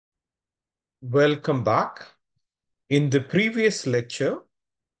Welcome back. In the previous lecture,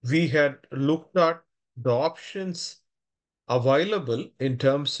 we had looked at the options available in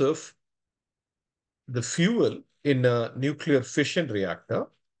terms of the fuel in a nuclear fission reactor.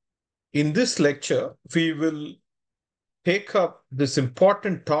 In this lecture, we will take up this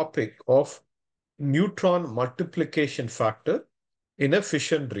important topic of neutron multiplication factor in a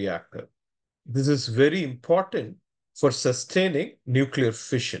fission reactor. This is very important for sustaining nuclear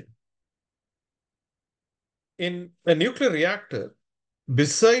fission. In a nuclear reactor,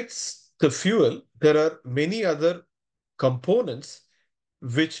 besides the fuel, there are many other components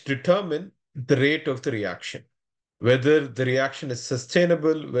which determine the rate of the reaction, whether the reaction is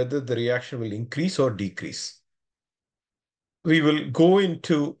sustainable, whether the reaction will increase or decrease. We will go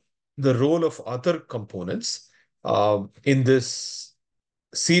into the role of other components in this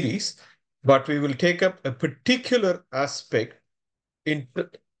series, but we will take up a particular aspect in,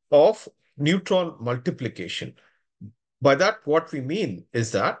 of neutron multiplication. By that, what we mean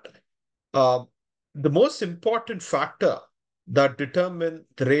is that uh, the most important factor that determine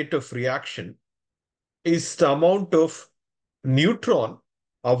the rate of reaction is the amount of neutron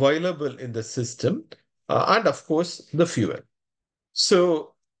available in the system and of course the fuel.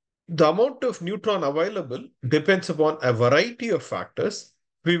 So the amount of neutron available depends upon a variety of factors.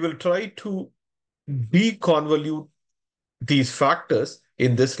 We will try to deconvolute these factors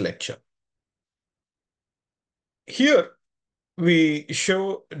in this lecture. Here we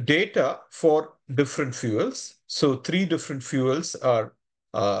show data for different fuels. So three different fuels are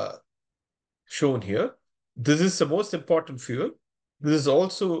uh, shown here. This is the most important fuel. This is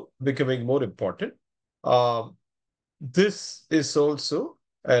also becoming more important. Um, this is also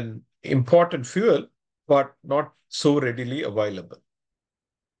an important fuel, but not so readily available.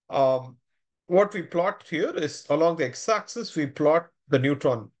 Um, what we plot here is along the x-axis, we plot the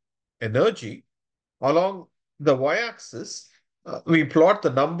neutron energy. Along the y-axis, we plot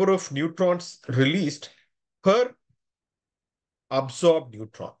the number of neutrons released per absorbed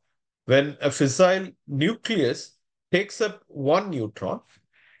neutron. When a fissile nucleus takes up one neutron,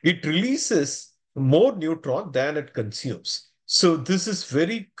 it releases more neutron than it consumes. So this is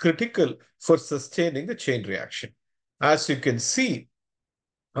very critical for sustaining the chain reaction. As you can see,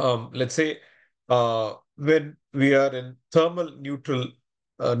 let's say when we are in thermal neutral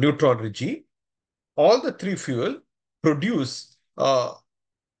neutron regime, all the three fuel produce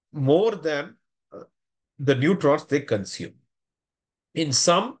more than the neutrons they consume. In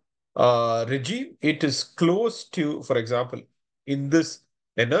some regime, it is close to, for example, in this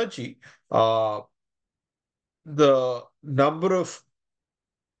energy, the number of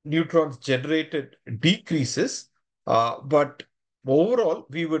neutrons generated decreases, but overall,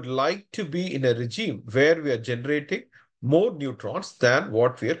 we would like to be in a regime where we are generating more neutrons than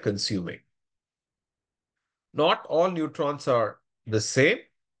what we are consuming. Not all neutrons are the same,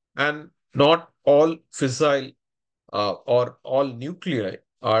 and not all fissile or all nuclei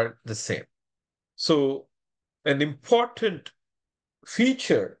are the same. So an important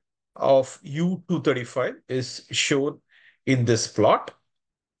feature of U-235 is shown in this plot.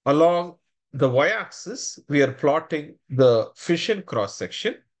 Along the y-axis, we are plotting the fission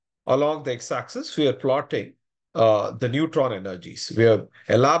cross-section. Along the x-axis, we are plotting the neutron energies. We have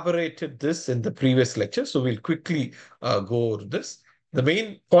elaborated this in the previous lecture, so we'll quickly go over this. The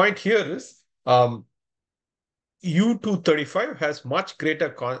main point here is U-235 has much greater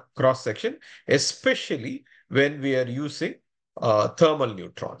cross-section, especially when we are using thermal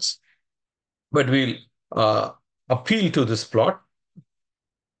neutrons. But we'll appeal to this plot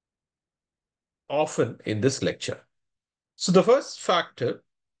often in this lecture. So the first factor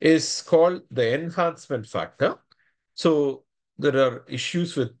is called the enhancement factor. So there are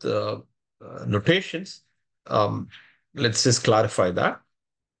issues with notations. Let's just clarify that.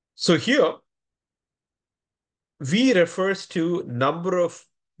 So here, V refers to number of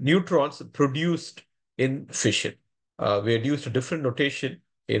neutrons produced in fission. We had used a different notation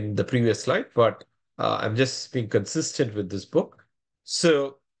in the previous slide, but I'm just being consistent with this book.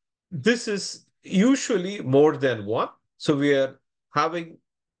 So this is usually more than one. So we are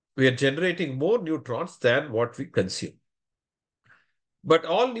generating more neutrons than what we consume. But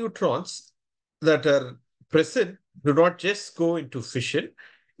all neutrons that are present do not just go into fission.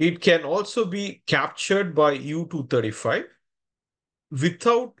 It can also be captured by U-235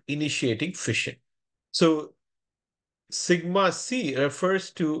 without initiating fission. So sigma C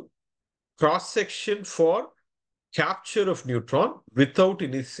refers to cross-section for capture of neutron without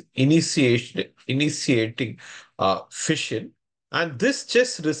initiating fission. And this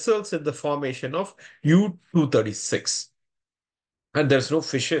just results in the formation of U-236. And there's no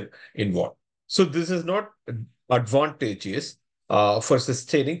fission involved. So this is not advantageous for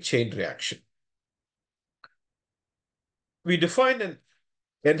sustaining chain reaction. We define an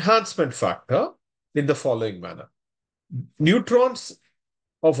enhancement factor in the following manner. Neutrons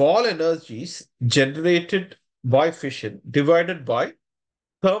of all energies generated by fission divided by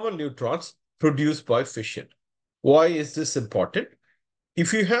thermal neutrons produced by fission. Why is this important?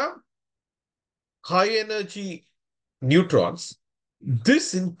 If you have high energy neutrons,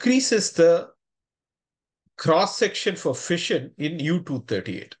 this increases the cross section for fission in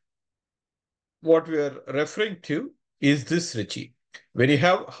U-238. What we are referring to is this regime. When you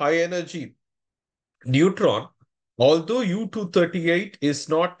have high energy neutron, although U-238 is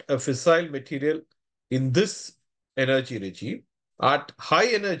not a fissile material in this energy regime, at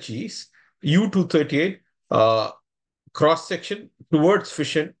high energies, U-238 cross section towards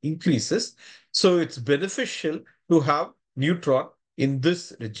fission increases. So it's beneficial to have neutron in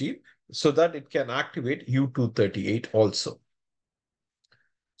this regime so that it can activate U-238 also.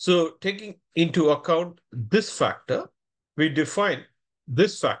 So taking into account this factor, we define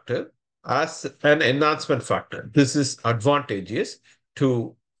this factor as an enhancement factor. This is advantageous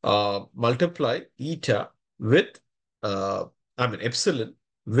to multiply eta with, epsilon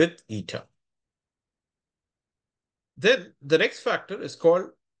with eta. Then the next factor is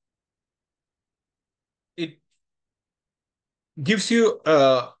called, it gives you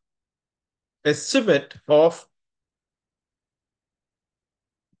a estimate of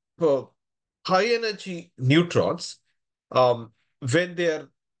high energy neutrons when they are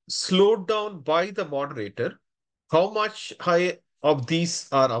slowed down by the moderator, how much high of these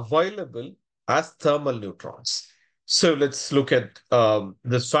are available as thermal neutrons. So let's look at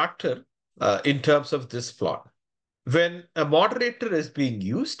this factor in terms of this plot. When a moderator is being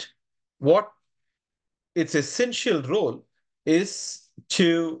used, what its essential role is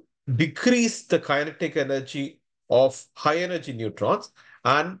to decrease the kinetic energy of high energy neutrons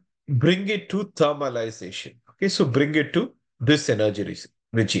and bring it to thermalization. Okay, so bring it to this energy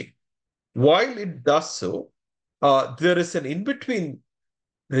regime. While it does so, there is an in-between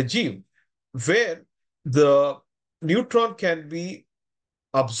regime where the neutron can be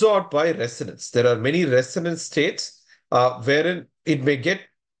absorbed by resonance. There are many resonance states wherein it may get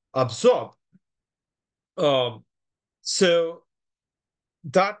absorbed. So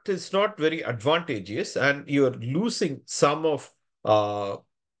that is not very advantageous, and you're losing some of the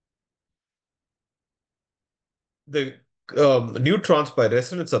neutrons by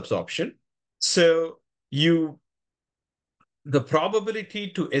resonance absorption. So the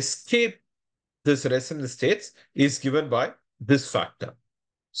probability to escape this resonance states is given by this factor.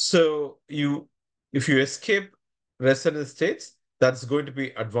 So if you escape resonance states, that's going to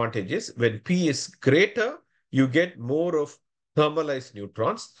be advantageous. When P is greater, you get more of thermalized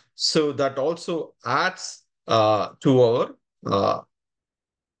neutrons. So that also adds to our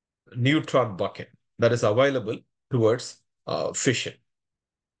neutron bucket that is available towards fission.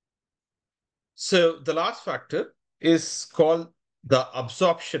 So the last factor is called the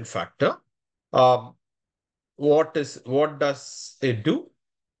absorption factor. What does it do?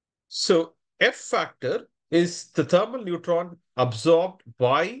 So F factor is the thermal neutron absorbed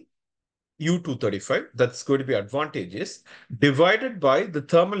by U-235. That's going to be advantageous, divided by the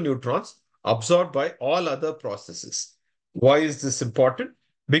thermal neutrons absorbed by all other processes. Why is this important?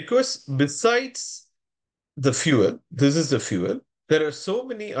 Because besides the fuel, this is the fuel, there are so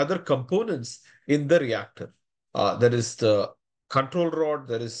many other components in the reactor. There is the control rod,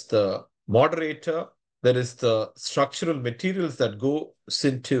 there is the moderator, there is the structural materials that go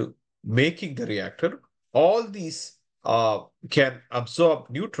into making the reactor. All these can absorb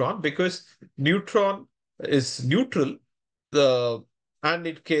neutron because neutron is neutral and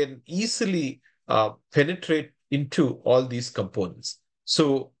it can easily penetrate into all these components.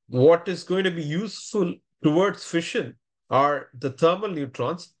 So what is going to be useful towards fission are the thermal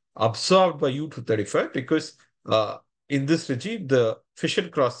neutrons absorbed by U-235 because in this regime, the fission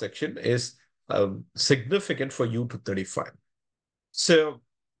cross-section is significant for U-235. So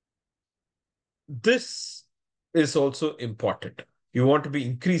this is also important. You want to be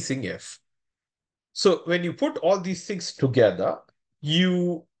increasing F. So when you put all these things together,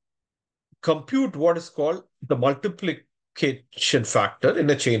 you compute what is called the multiplication factor in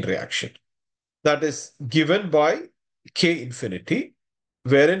a chain reaction. That is given by K infinity,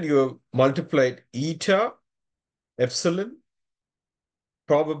 wherein you have multiplied eta, epsilon,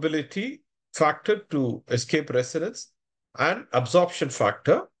 probability factor to escape resonance, and absorption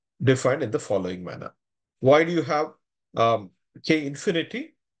factor defined in the following manner. Why do you have K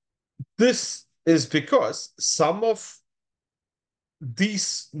infinity? This is because sum of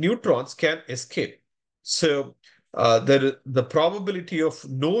these neutrons can escape. So the probability of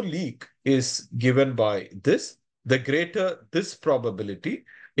no leak is given by this. The greater this probability,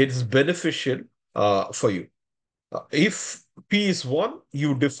 it's beneficial for you. If P is 1,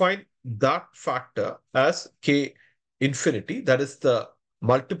 you define that factor as K infinity. That is the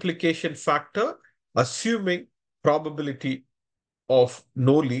multiplication factor, assuming probability of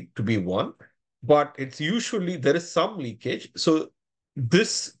no leak to be 1. But it's usually there is some leakage. So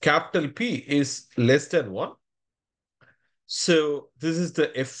this capital P is less than 1. So this is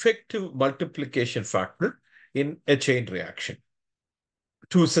the effective multiplication factor in a chain reaction.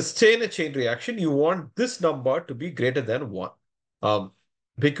 To sustain a chain reaction, you want this number to be greater than 1.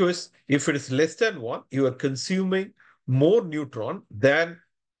 Because if it is less than 1, you are consuming more neutron than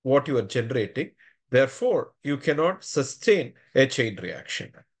what you are generating. Therefore, you cannot sustain a chain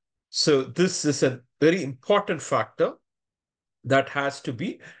reaction. So this is a very important factor that has to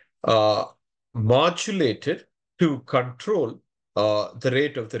be modulated to control the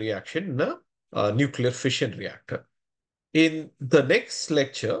rate of the reaction in a nuclear fission reactor. In the next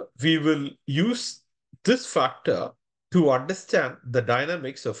lecture, we will use this factor to understand the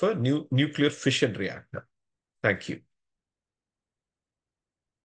dynamics of a nuclear fission reactor. Thank you.